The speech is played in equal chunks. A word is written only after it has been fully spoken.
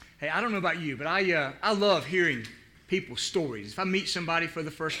Hey, I don't know about you, but I love hearing people's stories. If I meet somebody for the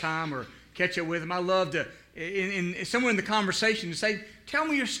first time or catch up with them, I love to, somewhere in the conversation, to say, tell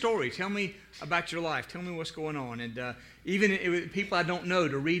me your story. Tell me about your life. Tell me what's going on. And even people I don't know,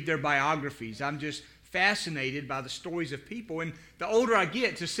 to read their biographies. I'm just fascinated by the stories of people. And the older I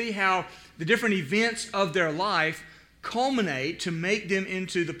get, to see how the different events of their life culminate to make them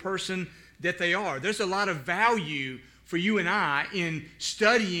into the person that they are. There's a lot of value for you and I in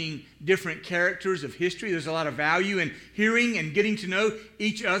studying different characters of history. There's a lot of value in hearing and getting to know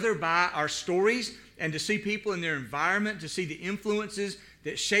each other by our stories, and to see people in their environment, to see the influences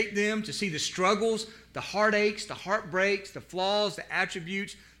that shape them, to see the struggles, the heartaches, the heartbreaks, the flaws, the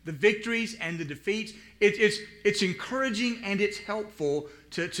attributes, the victories and the defeats. It's encouraging and it's helpful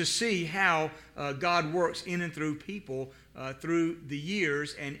to see how God works in and through people through the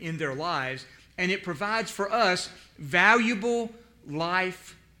years and in their lives. And it provides for us valuable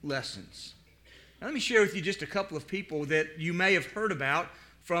life lessons. Now, let me share with you just a couple of people that you may have heard about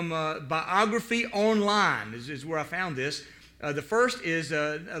from Biography Online, is where I found this. The first is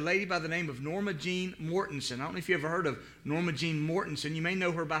a lady by the name of Norma Jean Mortensen. I don't know if you ever heard of Norma Jean Mortensen. You may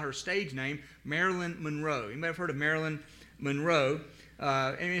know her by her stage name, Marilyn Monroe. You may have heard of Marilyn Monroe.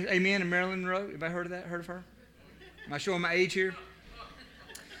 Amen, and Marilyn Monroe. Have I heard of that? Heard of her? Am I showing my age here?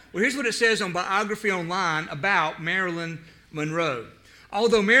 Well, here's what it says on Biography Online about Marilyn Monroe.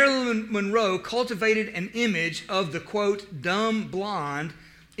 Although Marilyn Monroe cultivated an image of the, quote, dumb blonde,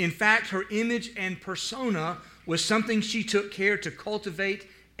 in fact, her image and persona was something she took care to cultivate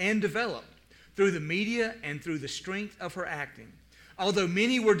and develop through the media and through the strength of her acting. Although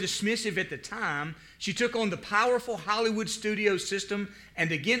many were dismissive at the time, she took on the powerful Hollywood studio system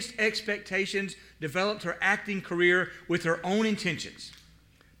and, against expectations, developed her acting career with her own intentions.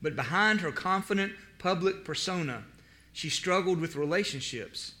 But behind her confident public persona, she struggled with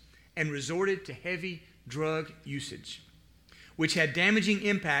relationships and resorted to heavy drug usage, which had damaging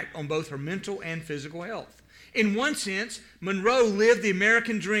impact on both her mental and physical health. In one sense, Monroe lived the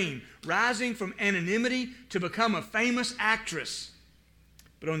American dream, rising from anonymity to become a famous actress.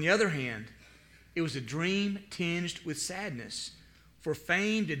 But on the other hand, it was a dream tinged with sadness, for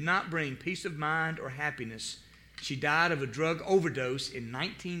fame did not bring peace of mind or happiness. She died of a drug overdose in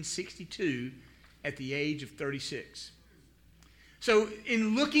 1962 at the age of 36. So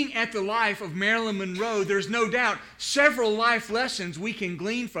in looking at the life of Marilyn Monroe, there's no doubt several life lessons we can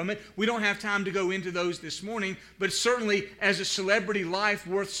glean from it. We don't have time to go into those this morning, but certainly as a celebrity life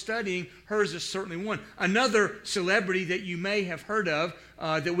worth studying, hers is certainly one. Another celebrity that you may have heard of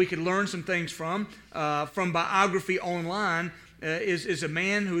that we could learn some things from Biography Online is a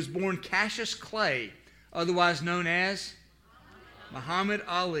man who was born Cassius Clay, otherwise known as Muhammad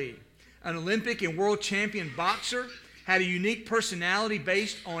Ali, an Olympic and world champion boxer, had a unique personality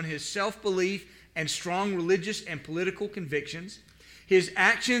based on his self-belief and strong religious and political convictions. His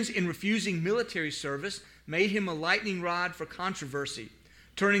actions in refusing military service made him a lightning rod for controversy,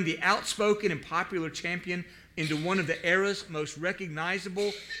 turning the outspoken and popular champion into one of the era's most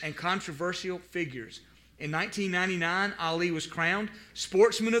recognizable and controversial figures. In 1999, Ali was crowned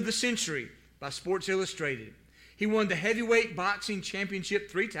Sportsman of the Century by Sports Illustrated. He won the heavyweight boxing championship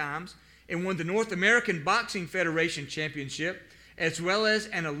 3 times and won the North American Boxing Federation Championship, as well as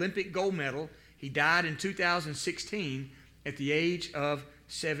an Olympic gold medal. He died in 2016 at the age of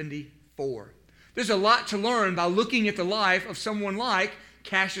 74. There's a lot to learn by looking at the life of someone like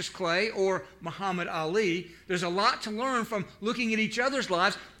Cassius Clay or Muhammad Ali. There's a lot to learn from looking at each other's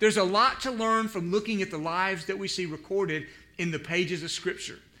lives. There's a lot to learn from looking at the lives that we see recorded in the pages of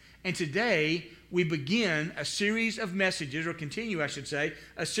Scripture. And today, we begin a series of messages, or continue, I should say,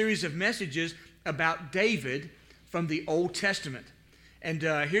 a series of messages about David from the Old Testament. And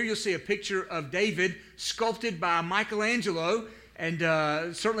here you'll see a picture of David sculpted by Michelangelo. And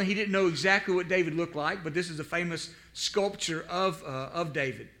certainly he didn't know exactly what David looked like, but this is a famous sculpture of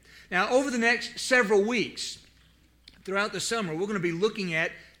David. Now, over the next several weeks, throughout the summer, we're going to be looking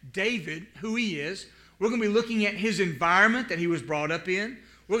at David, who he is. We're going to be looking at his environment that he was brought up in.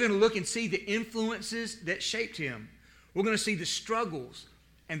 We're going to look and see the influences that shaped him. We're going to see the struggles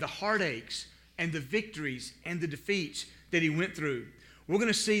and the heartaches and the victories and the defeats that he went through. We're going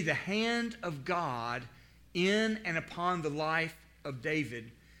to see the hand of God in and upon the life of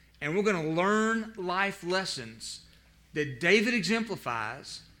David. And we're going to learn life lessons that David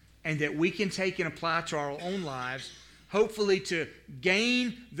exemplifies and that we can take and apply to our own lives, hopefully to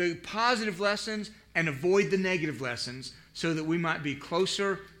gain the positive lessons and avoid the negative lessons, so that we might be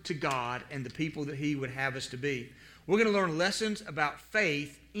closer to God and the people that He would have us to be. We're going to learn lessons about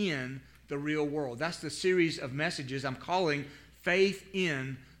faith in the real world. That's the series of messages I'm calling Faith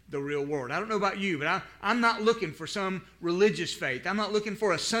in the real world. I don't know about you, but I'm not looking for some religious faith. I'm not looking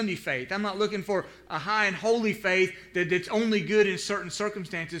for a Sunday faith. I'm not looking for a high and holy faith that's only good in certain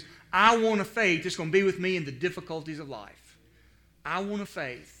circumstances. I want a faith that's going to be with me in the difficulties of life. I want a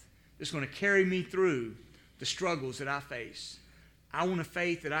faith that's going to carry me through the struggles that I face. I want a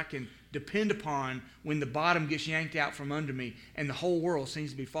faith that I can depend upon when the bottom gets yanked out from under me and the whole world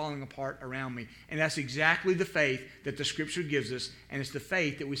seems to be falling apart around me. And that's exactly the faith that the Scripture gives us, and it's the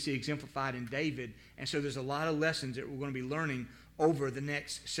faith that we see exemplified in David. And so there's a lot of lessons that we're going to be learning over the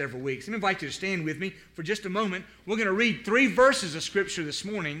next several weeks. Let me invite you to stand with me for just a moment. We're going to read 3 verses of Scripture this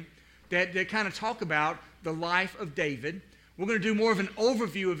morning that kind of talk about the life of David. We're going to do more of an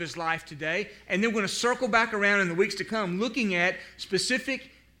overview of his life today, and then we're going to circle back around in the weeks to come looking at specific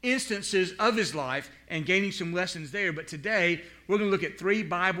instances of his life and gaining some lessons there. But today, we're going to look at 3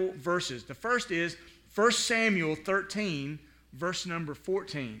 Bible verses. The first is 1 Samuel 13, verse number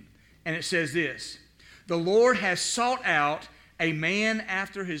 14. And it says this: "The Lord has sought out a man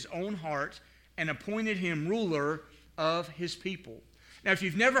after his own heart and appointed him ruler of his people." Now, if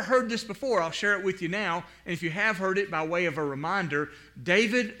you've never heard this before, I'll share it with you now. And if you have heard it, by way of a reminder,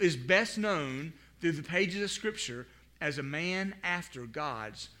 David is best known through the pages of Scripture as a man after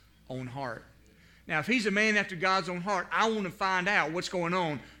God's own heart. Now, if he's a man after God's own heart, I want to find out what's going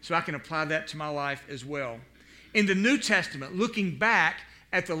on so I can apply that to my life as well. In the New Testament, looking back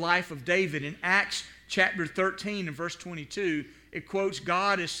at the life of David in Acts chapter 13 and verse 22, it quotes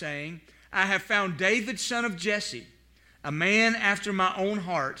God as saying, "I have found David, son of Jesse, a man after my own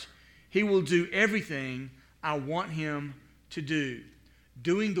heart. He will do everything I want him to do."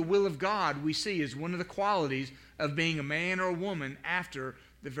 Doing the will of God, we see, is one of the qualities of being a man or a woman after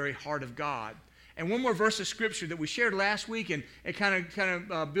the very heart of God. And one more verse of Scripture that we shared last week, and it kind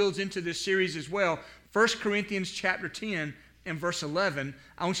of builds into this series as well. 1 Corinthians chapter 10 and verse 11.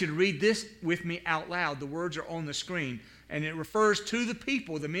 I want you to read this with me out loud. The words are on the screen. And it refers to the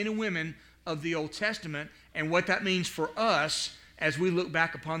people, the men and women of the Old Testament, and what that means for us as we look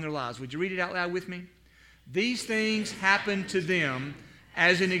back upon their lives. Would you read it out loud with me? "These things happened to them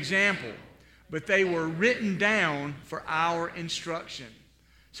as an example, but they were written down for our instruction."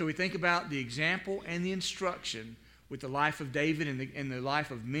 So we think about the example and the instruction with the life of David and the life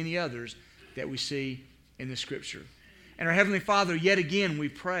of many others that we see in the Scripture. And our Heavenly Father, yet again we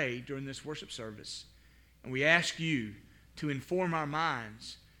pray during this worship service, and we ask you to inform our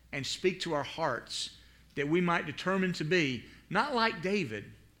minds and speak to our hearts, that we might determine to be not like David,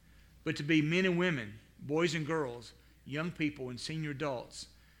 but to be men and women, boys and girls, young people and senior adults,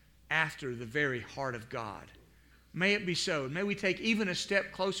 after the very heart of God. May it be so. May we take even a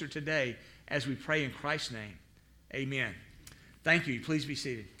step closer today as we pray in Christ's name. Amen. Thank you. Please be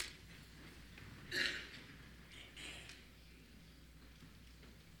seated.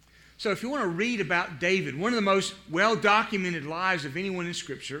 So if you want to read about David, one of the most well-documented lives of anyone in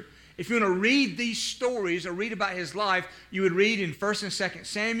Scripture, if you want to read these stories or read about his life, you would read in 1 and 2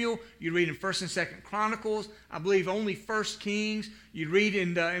 Samuel, you'd read in 1 and 2 Chronicles, I believe only 1 Kings, you'd read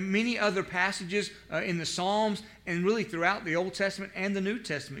in many other passages in the Psalms, and really throughout the Old Testament and the New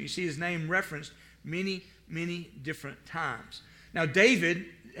Testament. You see his name referenced many, many different times. Now David,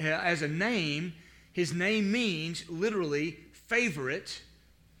 as a name, his name means literally favorite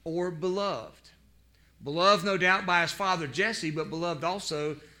or beloved. Beloved, no doubt, by his father Jesse, but beloved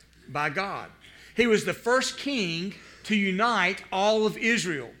also by God. He was the first king to unite all of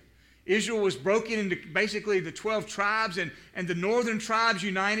Israel. Israel was broken into basically the 12 tribes, and the northern tribes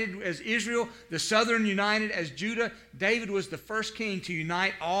united as Israel, the southern united as Judah. David was the first king to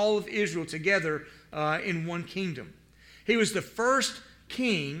unite all of Israel together in one kingdom. He was the first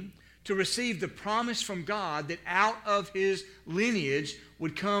king to receive the promise from God that out of his lineage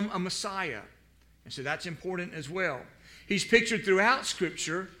would come a Messiah. And so that's important as well. He's pictured throughout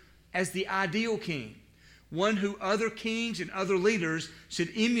Scripture as the ideal king, one who other kings and other leaders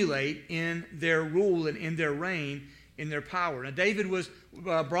should emulate in their rule and in their reign, in their power. Now, David was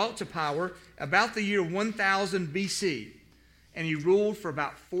brought to power about the year 1000 BC, and he ruled for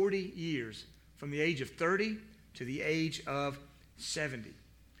about 40 years, from the age of 30 to the age of 70.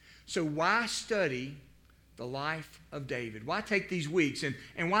 So why study the life of David? Why take these weeks,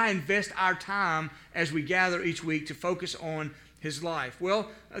 and why invest our time as we gather each week to focus on his life? Well,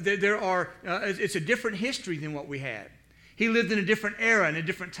 it's a different history than what we had. He lived in a different era, in a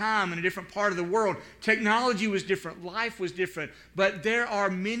different time, in a different part of the world. Technology was different, life was different, but there are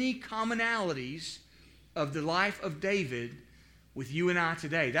many commonalities of the life of David with you and I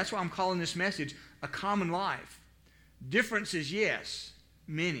today. That's why I'm calling this message A Common Life. Differences, yes,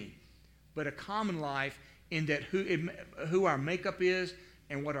 many, but a common life in that who our makeup is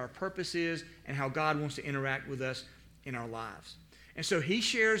and what our purpose is and how God wants to interact with us in our lives. And so he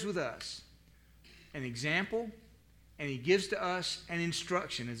shares with us an example, and he gives to us an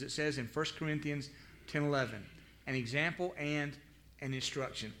instruction, as it says in 1 Corinthians 10:11, an example and an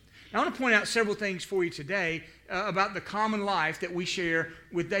instruction. Now, I want to point out several things for you today about the common life that we share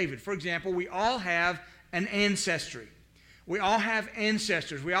with David. For example, we all have an ancestry. We all have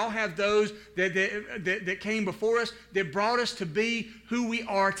ancestors. We all have those that came before us that brought us to be who we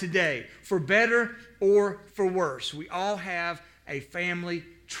are today, for better or for worse. We all have a family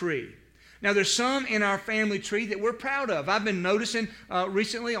tree. Now, there's some in our family tree that we're proud of. I've been noticing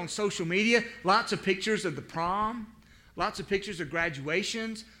recently on social media lots of pictures of the prom, lots of pictures of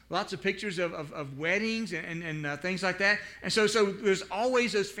graduations, lots of pictures of weddings and things like that. And so there's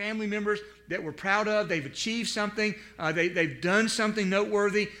always those family members that we're proud of. They've achieved something. They've done something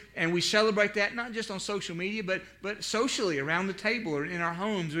noteworthy. And we celebrate that not just on social media, but socially around the table or in our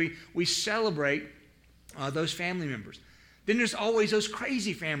homes. We celebrate those family members. Then there's always those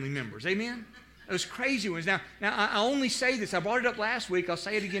crazy family members. Amen? Those crazy ones. Now, I only say this. I brought it up last week. I'll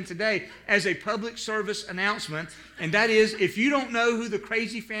say it again today as a public service announcement. And that is, if you don't know who the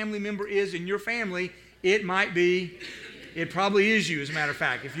crazy family member is in your family, it probably is you, as a matter of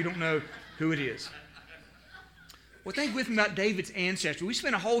fact, if you don't know who it is. Well, think with me about David's ancestry. We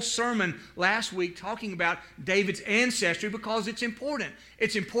spent a whole sermon last week talking about David's ancestry because it's important.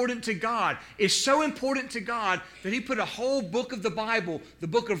 It's important to God. It's so important to God that he put a whole book of the Bible, the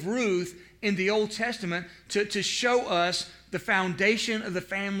book of Ruth, in the Old Testament to show us the foundation of the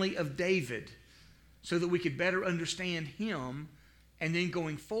family of David so that we could better understand him, and then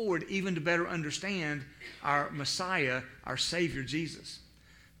going forward even to better understand our Messiah, our Savior, Jesus.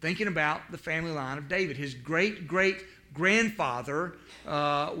 Thinking about the family line of David. His great-great-grandfather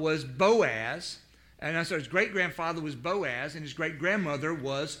was Boaz. And so his great-grandfather was Boaz, and his great-grandmother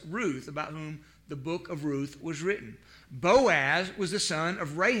was Ruth, about whom the book of Ruth was written. Boaz was the son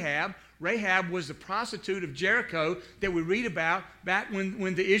of Rahab. Rahab was the prostitute of Jericho that we read about back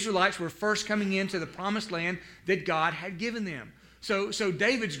when the Israelites were first coming into the promised land that God had given them. So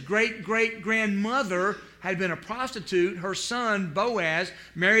David's great-great-grandmother had been a prostitute. Her son, Boaz,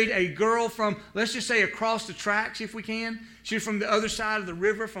 married a girl from, let's just say, across the tracks, if we can. She was from the other side of the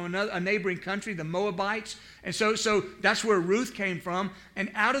river, from a neighboring country, the Moabites. And so that's where Ruth came from.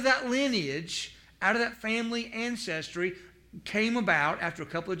 And out of that lineage, out of that family ancestry, came about, after a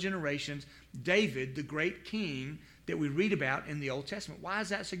couple of generations, David, the great king that we read about in the Old Testament. Why is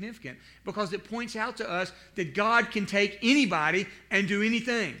that significant? Because it points out to us that God can take anybody and do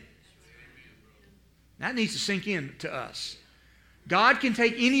anything. That needs to sink in to us. God can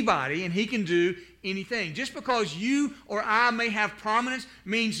take anybody and he can do anything. Just because you or I may have prominence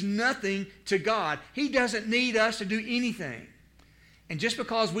means nothing to God. He doesn't need us to do anything. And just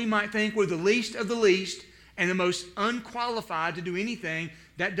because we might think we're the least of the least and the most unqualified to do anything,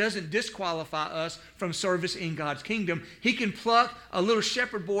 that doesn't disqualify us from service in God's kingdom. He can pluck a little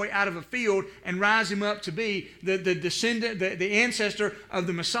shepherd boy out of a field and rise him up to be the descendant, the ancestor of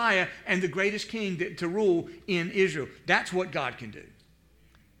the Messiah and the greatest king to rule in Israel. That's what God can do.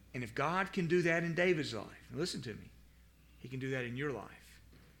 And if God can do that in David's life, listen to me, he can do that in your life.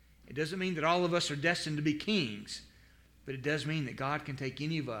 It doesn't mean that all of us are destined to be kings, but it does mean that God can take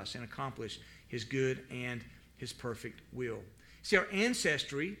any of us and accomplish his good and his perfect will. See, our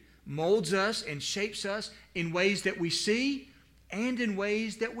ancestry molds us and shapes us in ways that we see and in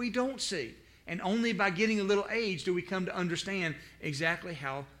ways that we don't see. And only by getting a little age do we come to understand exactly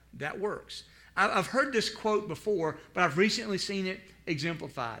how that works. I've heard this quote before, but I've recently seen it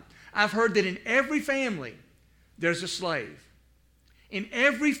exemplified. I've heard that in every family, there's a slave. In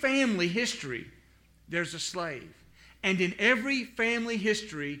every family history, there's a slave. And in every family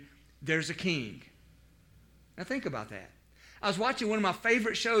history, there's a king. Now think about that. I was watching one of my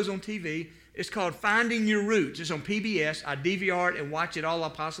favorite shows on TV. It's called Finding Your Roots. It's on PBS. I DVR it and watch it all I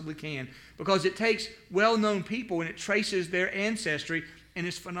possibly can because it takes well-known people and it traces their ancestry, and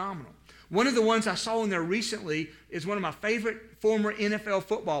it's phenomenal. One of the ones I saw in there recently is one of my favorite former NFL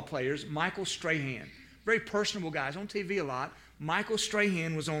football players, Michael Strahan. Very personable guy. He's on TV a lot. Michael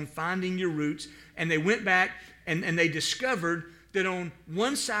Strahan was on Finding Your Roots, and they went back and they discovered that on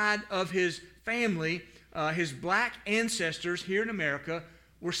one side of his family, his black ancestors here in America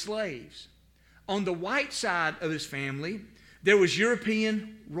were slaves. On the white side of his family, there was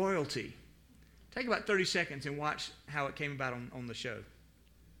European royalty. Take about 30 seconds and watch how it came about on the show.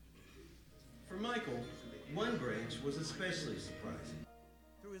 For Michael, one branch was especially surprising.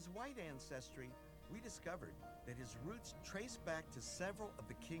 Through his white ancestry, we discovered that his roots trace back to several of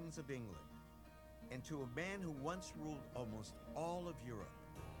the kings of England and to a man who once ruled almost all of Europe.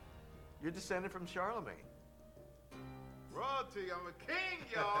 You're descended from Charlemagne. Royalty, I'm a king,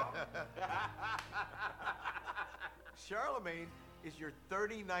 y'all. Charlemagne is your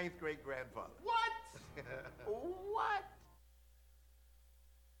 39th great-grandfather. What?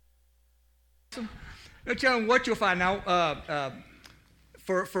 What? I'll tell you what you'll find now.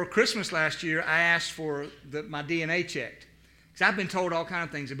 For Christmas last year, I asked for my DNA checked. Because I've been told all kinds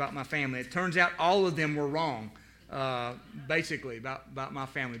of things about my family. It turns out all of them were wrong, basically, about my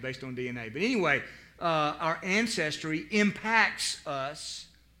family based on DNA. But anyway, our ancestry impacts us.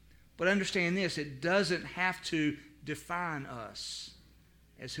 But understand this, it doesn't have to define us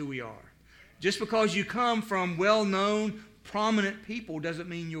as who we are. Just because you come from well-known, prominent people doesn't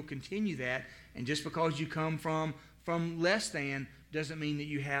mean you'll continue that. And just because you come from less than doesn't mean that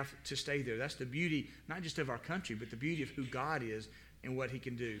you have to stay there. That's the beauty, not just of our country, but the beauty of who God is and what He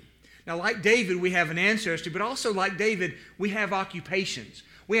can do. Now, like David, we have an ancestry, but also like David, we have occupations.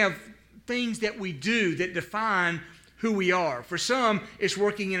 We have things that we do that define who we are. For some, it's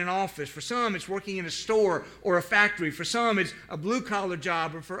working in an office. For some, it's working in a store or a factory. For some, it's a blue-collar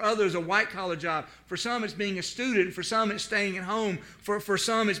job, or for others, a white-collar job. For some, it's being a student. For some, it's staying at home. For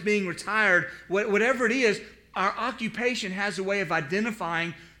some, it's being retired. Whatever it is, our occupation has a way of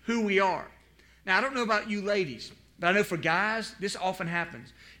identifying who we are. Now, I don't know about you ladies, but I know for guys, this often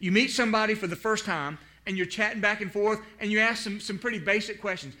happens. You meet somebody for the first time, and you're chatting back and forth, and you ask some pretty basic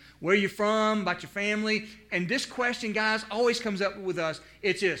questions. Where are you from? About your family? And this question, guys, always comes up with us.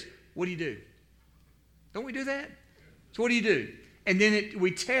 It's this: what do you do? Don't we do that? So what do you do? And then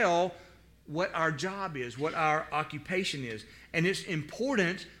we tell what our job is, what our occupation is. And it's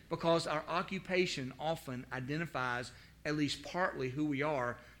important because our occupation often identifies at least partly who we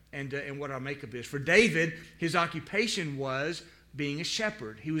are and what our makeup is. For David, his occupation was being a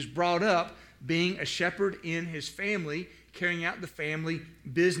shepherd. He was brought up being a shepherd in his family, carrying out the family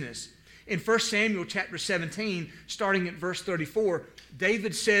business. In 1 Samuel chapter 17, starting at verse 34,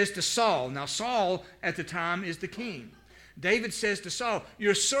 David says to Saul, now Saul at the time is the king. David says to Saul,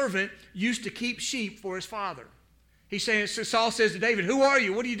 your servant used to keep sheep for his father. Saul says to David, who are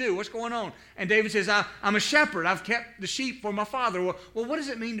you? What do you do? What's going on? And David says, I'm a shepherd. I've kept the sheep for my father. Well, what does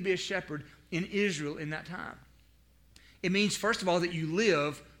it mean to be a shepherd in Israel in that time? It means, first of all, that you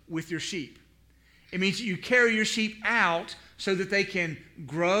live with your sheep. It means that you carry your sheep out so that they can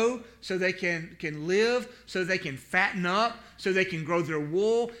grow, so they can live, so they can fatten up, so they can grow their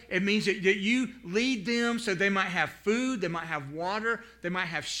wool. It means that you lead them so they might have food, they might have water, they might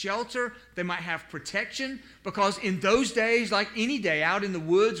have shelter, they might have protection. Because in those days, like any day, out in the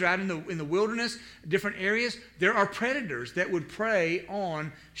woods or out in the wilderness, different areas, there are predators that would prey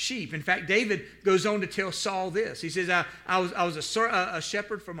on sheep. In fact, David goes on to tell Saul this. He says, I was a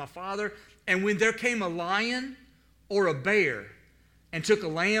shepherd for my father, and when there came a lion or a bear and took a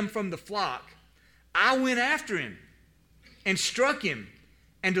lamb from the flock, I went after him and struck him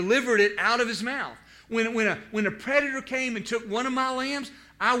and delivered it out of his mouth. When a predator came and took one of my lambs,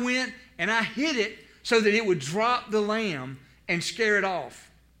 I went and I hid it so that it would drop the lamb and scare it off.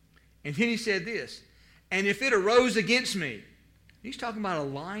 And then he said this, and if it arose against me, he's talking about a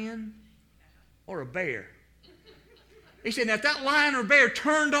lion or a bear. He said, now if that lion or bear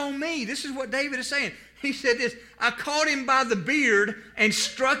turned on me, this is what David is saying. He said this, I caught him by the beard and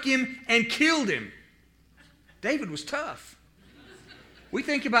struck him and killed him. David was tough. We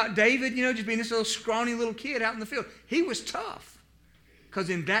think about David, just being this little scrawny little kid out in the field. He was tough. Because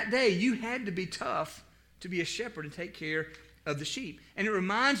in that day, you had to be tough to be a shepherd and take care of the sheep. And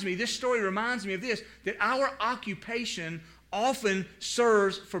this story reminds me of this, that our occupation often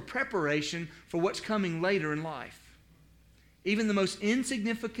serves for preparation for what's coming later in life. Even the most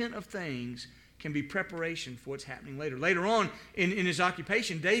insignificant of things can be preparation for what's happening later. Later on in his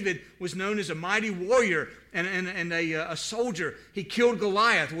occupation, David was known as a mighty warrior and a soldier. He killed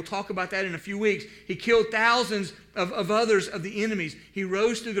Goliath. We'll talk about that in a few weeks. He killed thousands of others of the enemies. He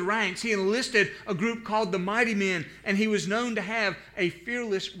rose through the ranks. He enlisted a group called the Mighty Men, and he was known to have a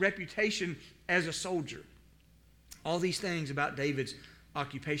fearless reputation as a soldier. All these things about David's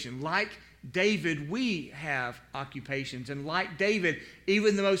occupation. Like David, we have occupations. And like David,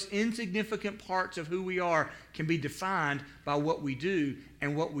 even the most insignificant parts of who we are can be defined by what we do.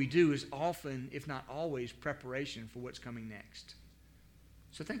 And what we do is often, if not always, preparation for what's coming next.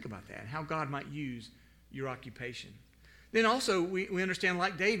 So think about that, how God might use your occupation. Then also, we understand,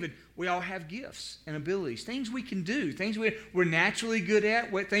 like David, we all have gifts and abilities, things we can do, things we're naturally good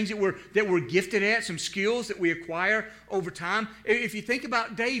at, things that we're gifted at, some skills that we acquire over time. If you think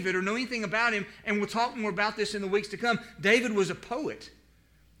about David or know anything about him, and we'll talk more about this in the weeks to come, David was a poet.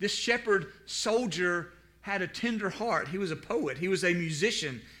 This shepherd soldier had a tender heart. He was a poet. He was a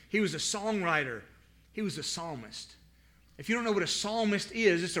musician. He was a songwriter. He was a psalmist. If you don't know what a psalmist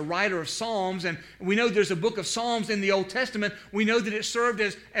is, it's a writer of psalms, and we know there's a book of Psalms in the Old Testament. We know that it served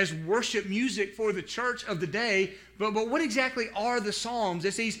as worship music for the church of the day. But what exactly are the Psalms?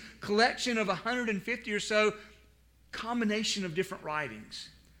 It's these collection of 150 or so combination of different writings.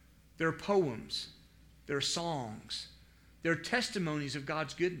 They're poems. They're songs. They're testimonies of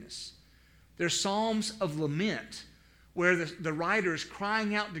God's goodness. They're psalms of lament, where the writer is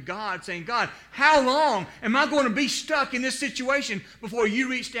crying out to God, saying, God, how long am I going to be stuck in this situation before you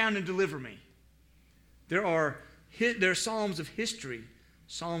reach down and deliver me? There are psalms of history,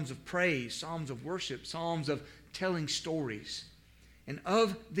 psalms of praise, psalms of worship, psalms of telling stories. And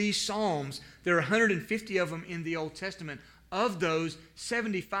of these psalms, there are 150 of them in the Old Testament. Of those,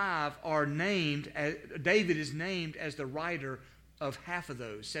 75 are named, David is named as the writer of half of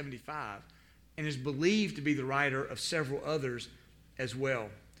those, 75, and is believed to be the writer of several others as well.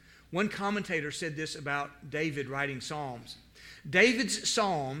 One commentator said this about David writing Psalms. David's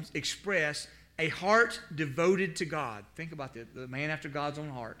Psalms express a heart devoted to God. Think about this, the man after God's own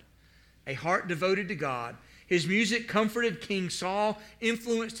heart. A heart devoted to God. His music comforted King Saul,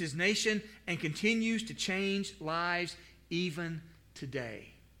 influenced his nation, and continues to change lives even today.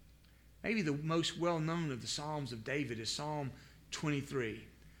 Maybe the most well-known of the Psalms of David is Psalm 23.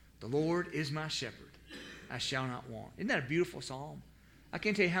 The Lord is my shepherd, I shall not want. Isn't that a beautiful psalm? I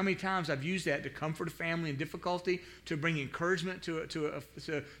can't tell you how many times I've used that to comfort a family in difficulty, to bring encouragement to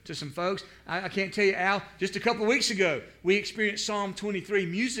some folks. I can't tell you, Al, just a couple of weeks ago, we experienced Psalm 23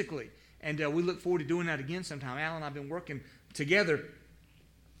 musically, and we look forward to doing that again sometime. Al and I have been working together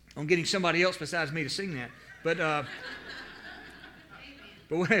on getting somebody else besides me to sing that. But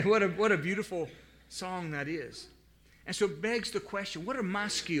what a beautiful song that is. And so it begs the question, what are my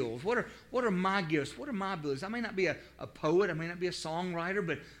skills? What are my gifts? What are my abilities? I may not be a poet. I may not be a songwriter,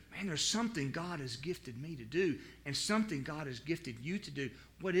 but man, there's something God has gifted me to do and something God has gifted you to do.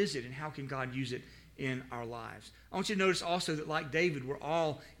 What is it, and how can God use it in our lives? I want you to notice also that, like David, we're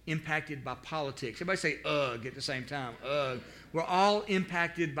all impacted by politics. Everybody say ugh at the same time. Ugh. We're all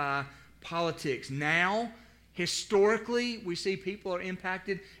impacted by politics. Now, historically, we see people are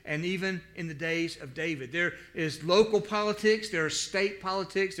impacted, and even in the days of David. There is local politics, there are state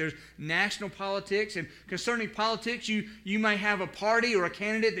politics, there's national politics, and concerning politics, you may have a party or a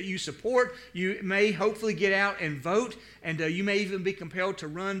candidate that you support. You may hopefully get out and vote, and you may even be compelled to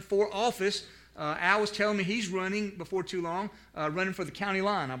run for office. Al was telling me he's running before too long, running for the county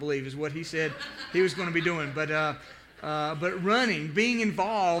line, I believe, is what he said he was going to be doing. But running, being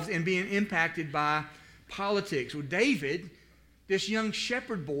involved and being impacted by politics. Well, David, this young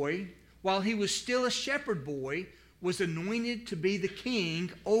shepherd boy, while he was still a shepherd boy, was anointed to be the king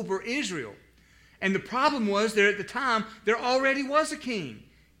over Israel. And the problem was, there at the time, there already was a king,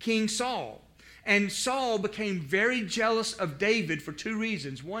 King Saul. And Saul became very jealous of David for two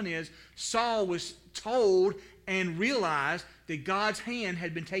reasons. One is, Saul was told and realized that God's hand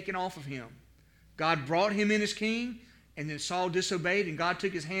had been taken off of him. God brought him in as king, and then Saul disobeyed, and God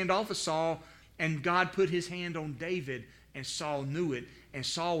took his hand off of Saul, and God put his hand on David, and Saul knew it. And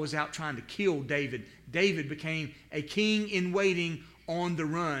Saul was out trying to kill David. David became a king in waiting on the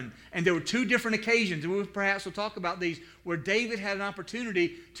run. And there were two different occasions, and perhaps we'll talk about these, where David had an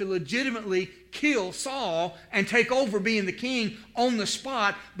opportunity to legitimately kill Saul and take over being the king on the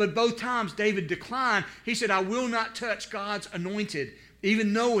spot. But both times David declined. He said, I will not touch God's anointed,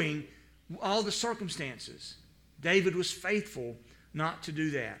 even knowing all the circumstances. David was faithful not to do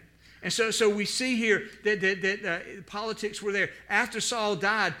that. And so we see here that politics were there. After Saul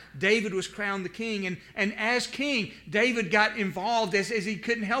died, David was crowned the king. And as king, David got involved, as he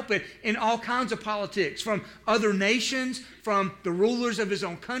couldn't help it, in all kinds of politics, from other nations, from the rulers of his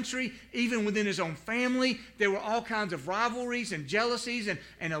own country, even within his own family. There were all kinds of rivalries and jealousies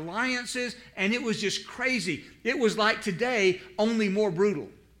and alliances, and it was just crazy. It was like today, only more brutal,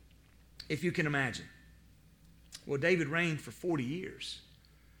 if you can imagine. Well, David reigned for 40 years.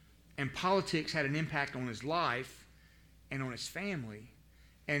 And politics had an impact on his life and on his family.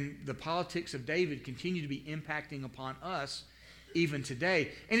 And the politics of David continue to be impacting upon us even today.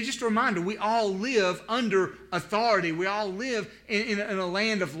 And it's just a reminder, we all live under authority. We all live in a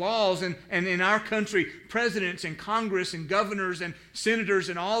land of laws. And in our country, presidents and Congress and governors and senators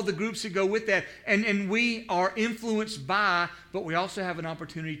and all the groups that go with that. And we are influenced by, but we also have an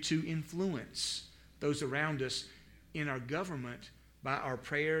opportunity to influence those around us in our government by our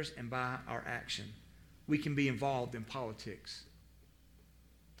prayers and by our action. We can be involved in politics.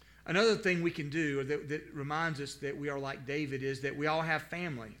 Another thing we can do that reminds us that we are like David is that we all have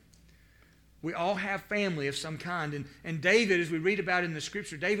family. We all have family of some kind. And David, as we read about in the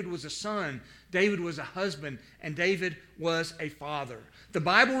Scripture, David was a son, David was a husband, and David was a father. The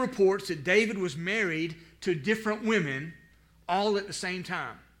Bible reports that David was married to different women all at the same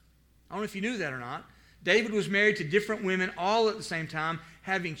time. I don't know if you knew that or not. David was married to different women all at the same time,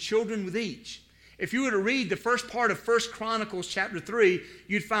 having children with each. If you were to read the first part of 1 Chronicles chapter 3,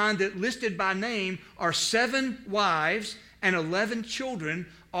 you'd find that listed by name are 7 wives and 11 children,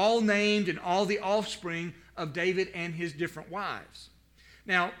 all named and all the offspring of David and his different wives.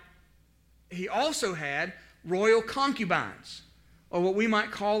 Now, he also had royal concubines, or what we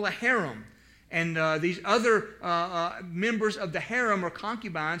might call a harem. And these other members of the harem or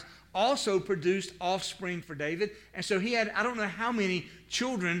concubines also produced offspring for David. And so he had, I don't know how many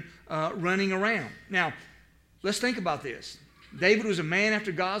children running around. Now, let's think about this. David was a man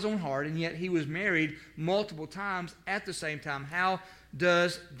after God's own heart, and yet he was married multiple times at the same time. How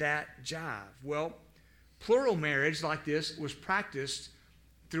does that jive? Well, plural marriage like this was practiced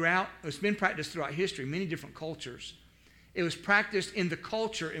it's been practiced throughout history, many different cultures. It was practiced in the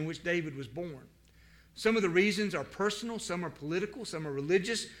culture in which David was born. Some of the reasons are personal, some are political, some are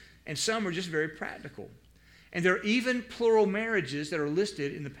religious, and some are just very practical. And there are even plural marriages that are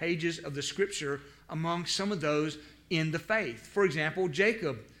listed in the pages of the Scripture among some of those in the faith. For example,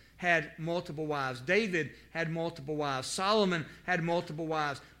 Jacob had multiple wives. David had multiple wives. Solomon had multiple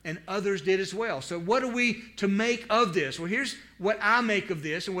wives. And others did as well. So what are we to make of this? Well, here's what I make of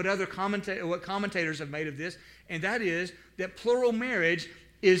this and what other commentators have made of this. And that is that plural marriage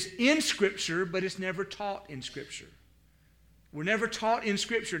is in Scripture, but it's never taught in Scripture. We're never taught in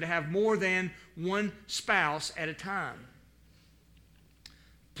Scripture to have more than one spouse at a time.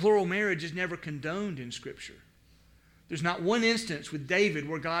 Plural marriage is never condoned in Scripture. There's not one instance with David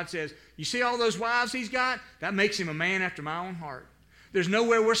where God says, you see all those wives he's got? That makes him a man after my own heart. There's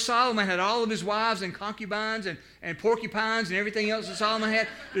nowhere where Solomon had all of his wives and concubines and porcupines and everything else that Solomon had.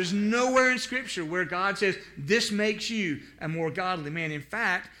 There's nowhere in Scripture where God says, this makes you a more godly man. In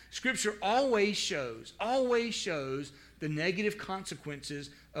fact, Scripture always shows the negative consequences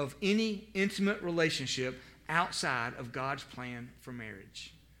of any intimate relationship outside of God's plan for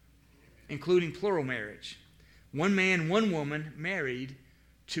marriage, including plural marriage. One man, one woman married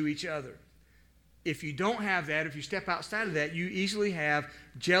to each other. If you don't have that, if you step outside of that, you easily have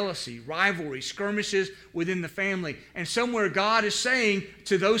jealousy, rivalry, skirmishes within the family. And somewhere God is saying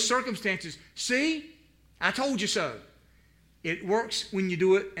to those circumstances, see, I told you so. It works when you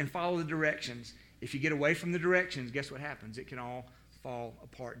do it and follow the directions. If you get away from the directions, guess what happens? It can all fall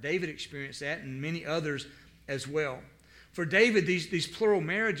apart. David experienced that and many others as well. For David, these plural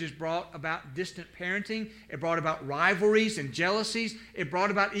marriages brought about distant parenting. It brought about rivalries and jealousies. It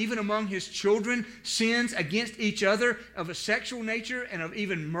brought about, even among his children, sins against each other of a sexual nature and of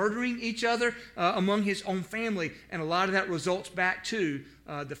even murdering each other among his own family. And a lot of that results back to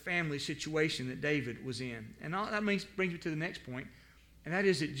the family situation that David was in. And all that brings me to the next point, and that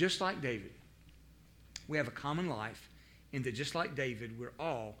is that just like David, we have a common life in that just like David, we're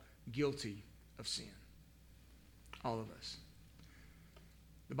all guilty of sin. All of us.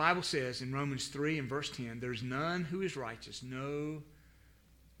 The Bible says in Romans 3 and verse 10, there's none who is righteous. No,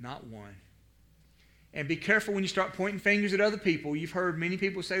 not one. And be careful when you start pointing fingers at other people. You've heard many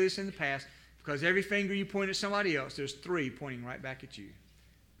people say this in the past, because every finger you point at somebody else, there's 3 pointing right back at you.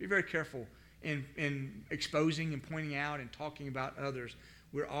 Be very careful in exposing and pointing out and talking about others.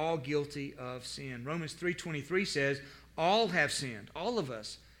 We're all guilty of sin. Romans 3:23 says, all have sinned. All of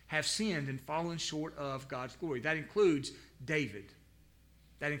us have sinned and fallen short of God's glory. That includes David.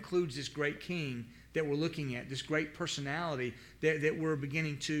 That includes this great king that we're looking at, this great personality that we're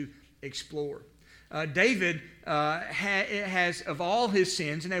beginning to explore. David has, of all his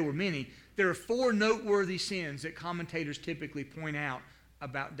sins, and they were many, there are 4 noteworthy sins that commentators typically point out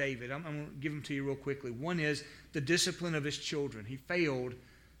about David. I'm going to give them to you real quickly. One is the discipline of his children. He failed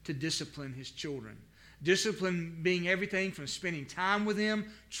to discipline his children. Discipline being everything from spending time with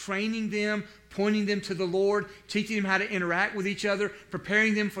them, training them, pointing them to the Lord, teaching them how to interact with each other,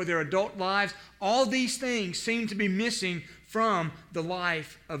 preparing them for their adult lives. All these things seem to be missing from the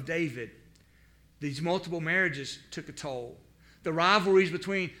life of David. These multiple marriages took a toll. The rivalries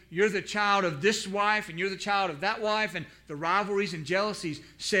between you're the child of this wife and you're the child of that wife, and the rivalries and jealousies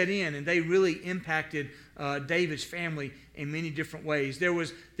set in, and they really impacted David's family in many different ways. There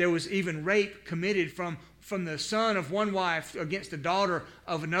was even rape committed from the son of one wife against the daughter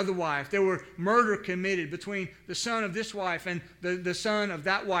of another wife. There were murder committed between the son of this wife and the son of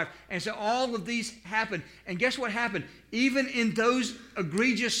that wife. And so all of these happened. And guess what happened? Even in those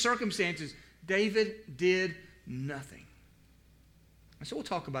egregious circumstances, David did nothing. So we'll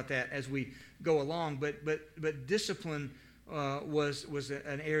talk about that as we go along. But discipline was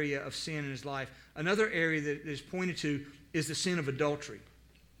an area of sin in his life. Another area that is pointed to is the sin of adultery.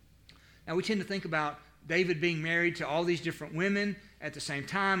 Now we tend to think about David being married to all these different women at the same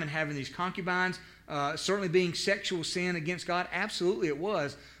time and having these concubines. Certainly being sexual sin against God, absolutely it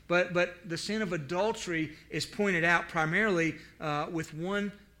was. But the sin of adultery is pointed out primarily with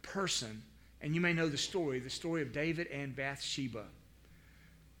one person. And you may know the story of David and Bathsheba.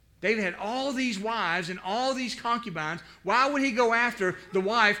 David had all these wives and all these concubines. Why would he go after the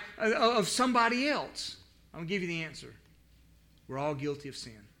wife of somebody else? I'm going to give you the answer. We're all guilty of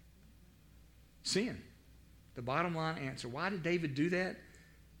sin. Sin. The bottom line answer. Why did David do that?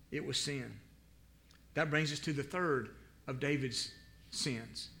 It was sin. That brings us to the third of David's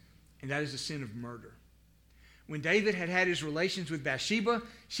sins, and that is the sin of murder. When David had his relations with Bathsheba,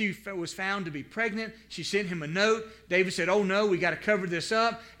 she was found to be pregnant. She sent him a note. David said, oh no, we got to cover this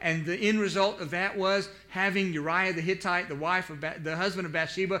up. And the end result of that was having Uriah the Hittite, the husband of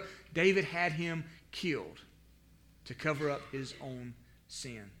Bathsheba, David had him killed to cover up his own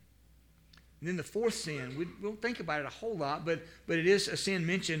sin. And then the fourth sin, we don't think about it a whole lot, but it is a sin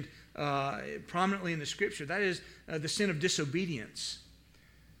mentioned prominently in the Scripture. That is the sin of disobedience.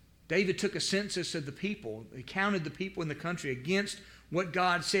 David took a census of the people. He counted the people in the country against what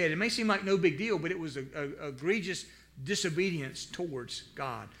God said. It may seem like no big deal, but it was a egregious disobedience towards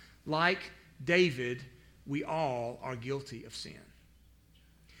God. Like David, we all are guilty of sin.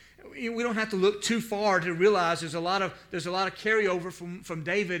 We don't have to look too far to realize there's a lot of carryover from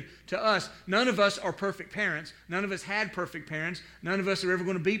David to us. None of us are perfect parents. None of us had perfect parents. None of us are ever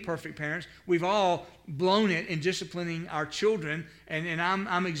going to be perfect parents. We've all blown it in disciplining our children, and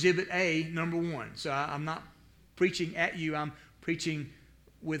I'm exhibit A, number one. So I'm not preaching at you. I'm preaching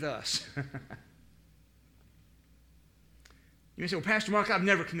with us. You may say, well, Pastor Mark, I've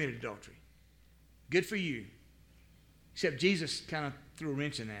never committed adultery. Good for you. Except Jesus kind of threw a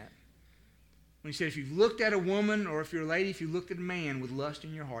wrench in that. When he said, if you've looked at a woman, or if you're a lady, if you looked at a man with lust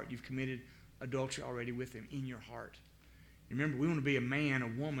in your heart, you've committed adultery already with him in your heart. Remember, we want to be a man,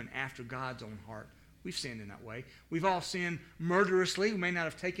 a woman after God's own heart. We've sinned in that way. We've all sinned murderously. We may not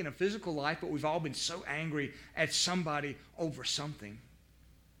have taken a physical life, but we've all been so angry at somebody over something.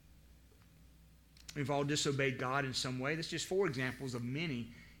 We've all disobeyed God in some way. That's just 4 examples of many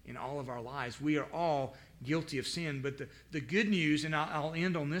in all of our lives. We are all guilty of sin. But the good news, and I'll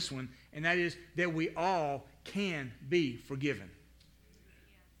end on this one, and that is that we all can be forgiven.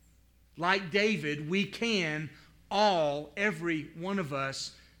 Like David, we can every one of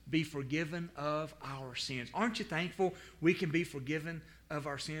us, be forgiven of our sins. Aren't you thankful we can be forgiven of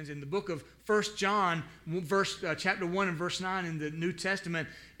our sins? In the book of 1 John, chapter 1 and verse 9 in the New Testament,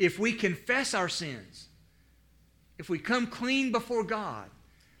 if we confess our sins, if we come clean before God,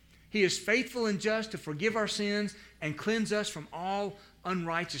 He is faithful and just to forgive our sins and cleanse us from all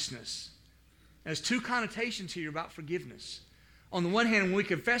unrighteousness. There's 2 connotations here about forgiveness. On the one hand, when we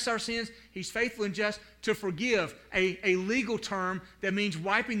confess our sins, He's faithful and just to forgive, a legal term that means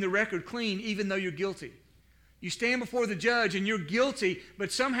wiping the record clean even though you're guilty. You stand before the judge and you're guilty,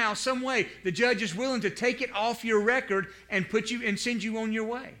 but somehow, some way, the judge is willing to take it off your record and send you on your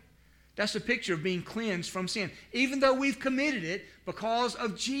way. That's a picture of being cleansed from sin. Even though we've committed it, because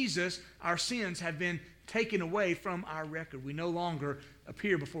of Jesus, our sins have been taken away from our record. We no longer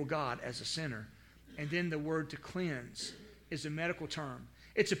appear before God as a sinner. And then the word to cleanse is a medical term.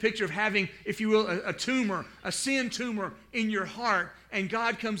 It's a picture of having, if you will, a tumor, a sin tumor in your heart, and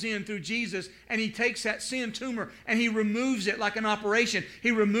God comes in through Jesus and He takes that sin tumor and He removes it like an operation.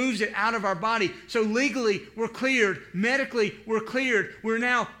 He removes it out of our body. So legally we're cleared. Medically we're cleared. We're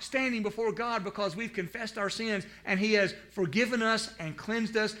now standing before God because we've confessed our sins and He has forgiven us and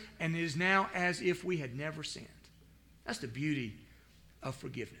cleansed us, and it is now as if we had never sinned. That's the beauty of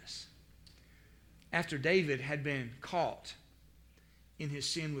forgiveness. After David had been caught in his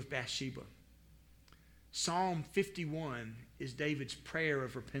sin with Bathsheba, Psalm 51 is David's prayer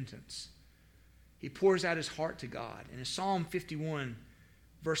of repentance. He pours out his heart to God. And in Psalm 51,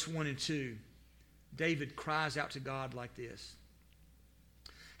 verse 1 and 2, David cries out to God like this: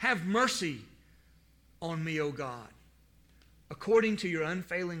 "Have mercy on me, O God, according to your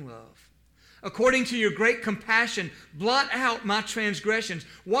unfailing love. According to your great compassion, blot out my transgressions.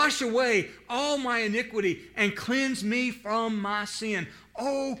 Wash away all my iniquity and cleanse me from my sin.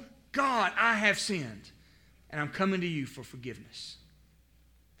 Oh God, I have sinned, and I'm coming to you for forgiveness."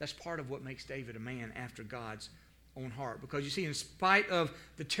 That's part of what makes David a man after God's own heart. Because you see, in spite of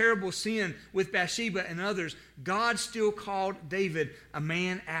the terrible sin with Bathsheba and others, God still called David a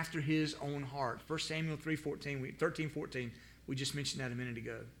man after His own heart. 1 Samuel 13:14, We just mentioned that a minute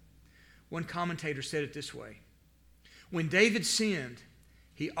ago. One commentator said it this way: when David sinned,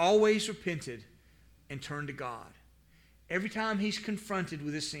 he always repented and turned to God. Every time he's confronted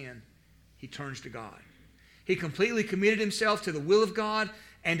with a sin, he turns to God. He completely committed himself to the will of God,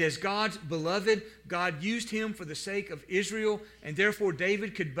 and as God's beloved, God used him for the sake of Israel, and therefore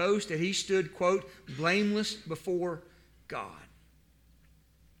David could boast that he stood, quote, blameless before God.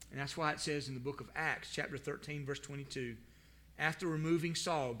 And that's why it says in the book of Acts, chapter 13, verse 22, after removing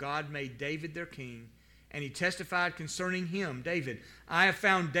Saul, God made David their king, and he testified concerning him, David, I have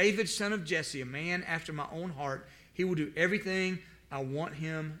found David, son of Jesse, a man after my own heart. He will do everything I want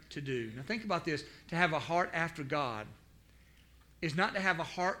him to do. Now think about this. To have a heart after God is not to have a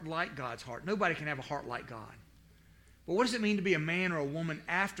heart like God's heart. Nobody can have a heart like God. But what does it mean to be a man or a woman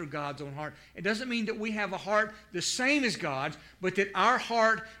after God's own heart? It doesn't mean that we have a heart the same as God's, but that our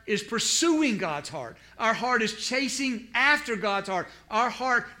heart is pursuing God's heart. Our heart is chasing after God's heart. Our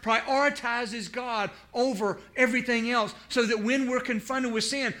heart prioritizes God over everything else, so that when we're confronted with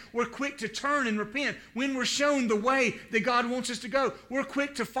sin, we're quick to turn and repent. When we're shown the way that God wants us to go, we're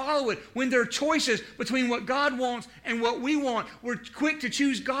quick to follow it. When there are choices between what God wants and what we want, we're quick to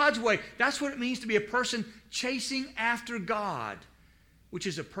choose God's way. That's what it means to be a person chasing after God, which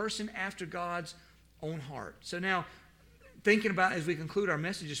is a person after God's own heart. So now, thinking about as we conclude our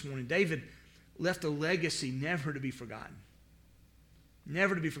message this morning, David left a legacy never to be forgotten.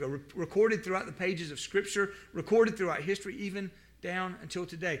 Never to be forgotten. Recorded throughout the pages of Scripture, recorded throughout history, even down until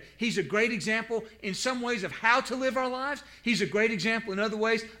today. He's a great example in some ways of how to live our lives. He's a great example in other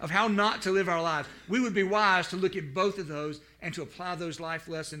ways of how not to live our lives. We would be wise to look at both of those and to apply those life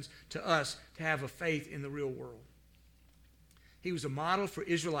lessons to us to have a faith in the real world. He was a model for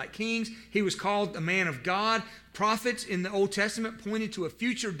Israelite kings. He was called a man of God. Prophets in the Old Testament pointed to a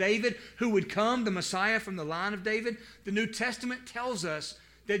future David who would come, the Messiah from the line of David. The New Testament tells us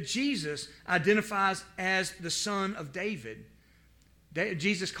that Jesus identifies as the Son of David.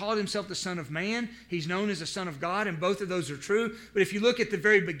 Jesus called himself the Son of Man. He's known as the Son of God, and both of those are true. But if you look at the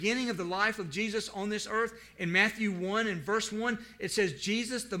very beginning of the life of Jesus on this earth, in Matthew 1 and verse 1, it says,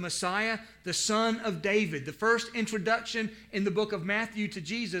 Jesus, the Messiah, the Son of David. The first introduction in the book of Matthew to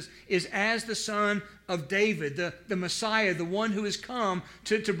Jesus is as the Son of David, the Messiah, the one who has come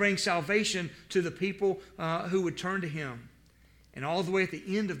to bring salvation to the people who would turn to him. And all the way at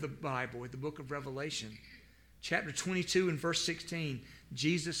the end of the Bible, at the book of Revelation, chapter 22 and verse 16,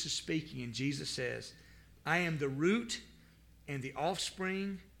 Jesus is speaking, and Jesus says, I am the root and the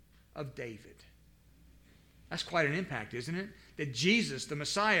offspring of David. That's quite an impact, isn't it? That Jesus, the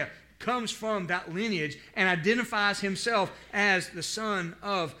Messiah, comes from that lineage and identifies himself as the son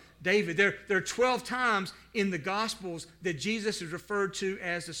of David. There are 12 times in the Gospels that Jesus is referred to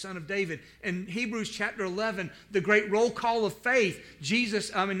as the son of David. In Hebrews chapter 11, the great roll call of faith,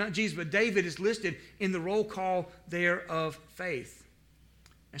 David is listed in the roll call there of faith.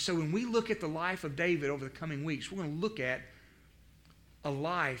 And so when we look at the life of David over the coming weeks, we're going to look at a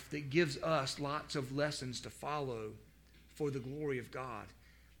life that gives us lots of lessons to follow for the glory of God.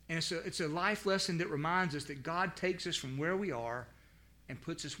 And it's a life lesson that reminds us that God takes us from where we are and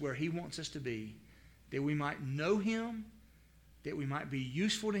puts us where he wants us to be, that we might know him, that we might be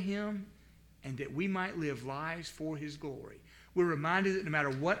useful to him, and that we might live lives for his glory. We're reminded that no matter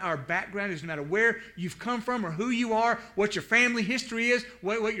what our background is, no matter where you've come from or who you are, what your family history is,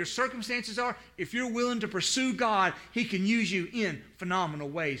 what your circumstances are, if you're willing to pursue God, he can use you in phenomenal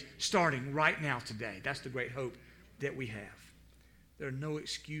ways, starting right now today. That's the great hope that we have. There are no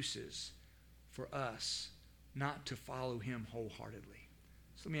excuses for us not to follow him wholeheartedly.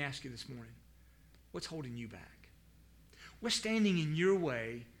 So let me ask you this morning, what's holding you back? What's standing in your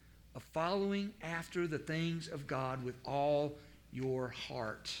way of following after the things of God with all your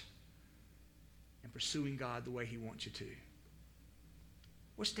heart and pursuing God the way he wants you to?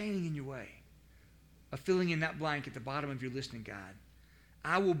 What's standing in your way of filling in that blank at the bottom of your listening guide?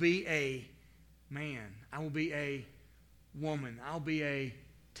 I will be a man. I will be a woman. I'll be a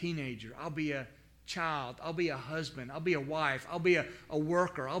teenager. I'll be a child. I'll be a husband. I'll be a wife. I'll be a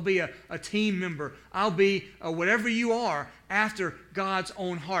worker. I'll be a team member. I'll be whatever you are after God's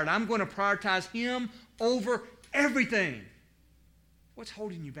own heart. I'm going to prioritize him over everything. What's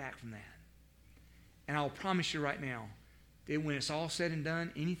holding you back from that? And I'll promise you right now that when it's all said and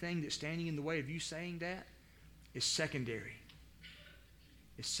done, anything that's standing in the way of you saying that is secondary.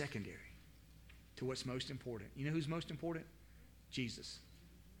 It's secondary to what's most important. You know who's most important? Jesus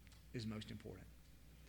is most important.